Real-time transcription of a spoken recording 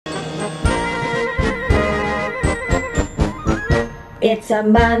It's a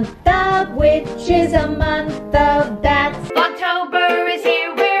month of witches, a month of bats. Vlogtober is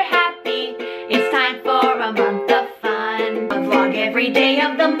here, we're happy. It's time for a month of fun. A vlog every day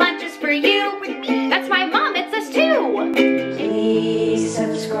of the month just for you. That's my mom, it's us too. Please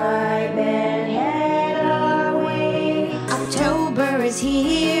subscribe and head our way. October is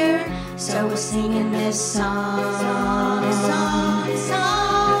here, so we're singing this song.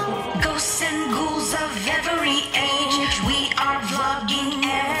 Ghosts and ghouls of every age, we are vlogging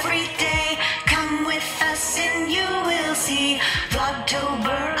every day. Come with us and you will see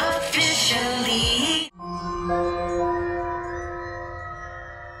Vlogtober officially.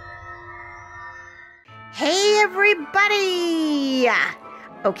 Hey everybody!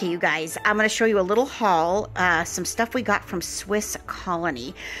 Okay, you guys, I'm going to show you a little haul, some stuff we got from Swiss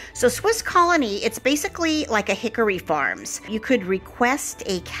Colony. So Swiss Colony, it's basically like a Hickory Farms. You could request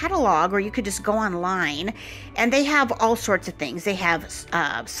a catalog or you could just go online and they have all sorts of things. They have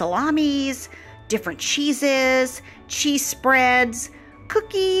salamis, different cheeses, cheese spreads,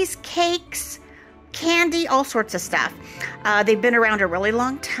 cookies, cakes, candy, all sorts of stuff. They've been around a really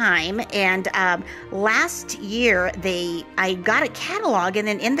long time, and last year I got a catalog, and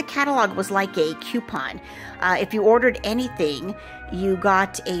then in the catalog was like a coupon. If you ordered anything, you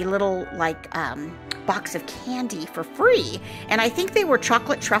got a little like box of candy for free, and I think they were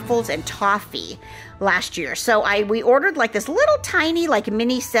chocolate truffles and toffee last year. So we ordered like this little tiny like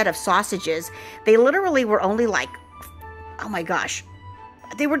mini set of sausages. They literally were only like, oh my gosh,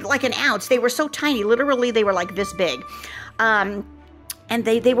 they were like an ounce. They were so tiny. Literally, they were like this big. And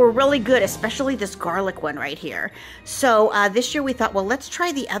they were really good, especially this garlic one right here. So this year we thought, well, let's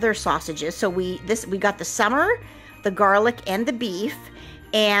try the other sausages. So we got the summer, the garlic, and the beef.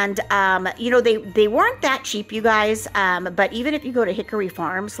 And, you know, they weren't that cheap, you guys. But even if you go to Hickory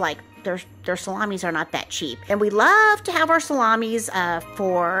Farms, like their salamis are not that cheap. And we love to have our salamis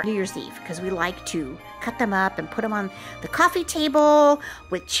for New Year's Eve because we like to cut them up and put them on the coffee table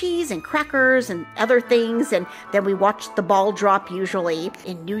with cheese and crackers and other things. And then we watch the ball drop usually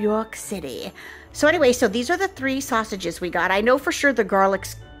in New York City. So anyway, so these are the 3 sausages we got. I know for sure the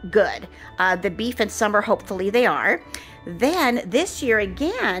garlic's good. The beef and summer, hopefully they are. Then this year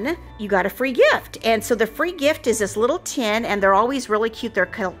again, you got a free gift. And so the free gift is this little tin, and they're always really cute. They're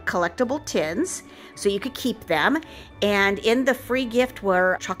collectible tins, so you could keep them. And in the free gift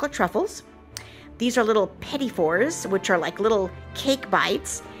were chocolate truffles. These are little petit fours, which are like little cake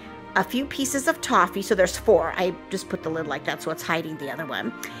bites, a few pieces of toffee. So there's 4. I just put the lid like that, so it's hiding the other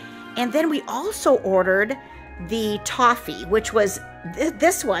one. And then we also ordered the toffee, which was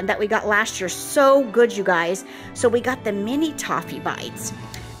this one that we got last year. So good, you guys. So we got the mini toffee bites.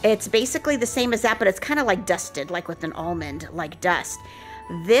 It's basically the same as that, but it's kind of like dusted, like with an almond, like dust.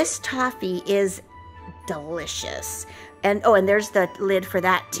 This toffee is delicious. And oh, and there's the lid for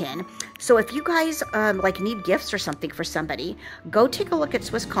that tin. So if you guys like need gifts or something for somebody, go take a look at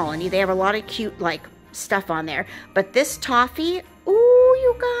Swiss Colony. They have a lot of cute like stuff on there. But this toffee, ooh,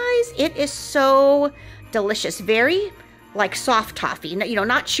 you guys, it is so delicious. Very like soft toffee, you know,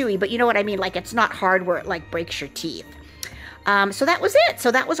 not chewy, but you know what I mean? Like it's not hard where it like breaks your teeth. So that was it.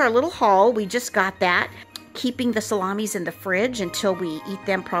 So that was our little haul. We just got that. Keeping the salamis in the fridge until we eat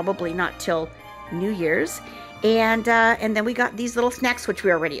them, probably not till New Year's. And then we got these little snacks, which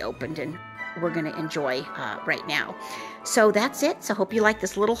we already opened and we're going to enjoy right now. So that's it. So hope you like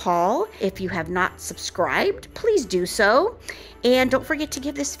this little haul. If you have not subscribed, please do so. And don't forget to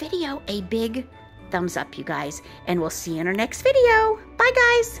give this video a big thumbs up, you guys. And we'll see you in our next video. Bye,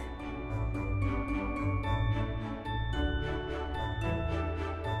 guys.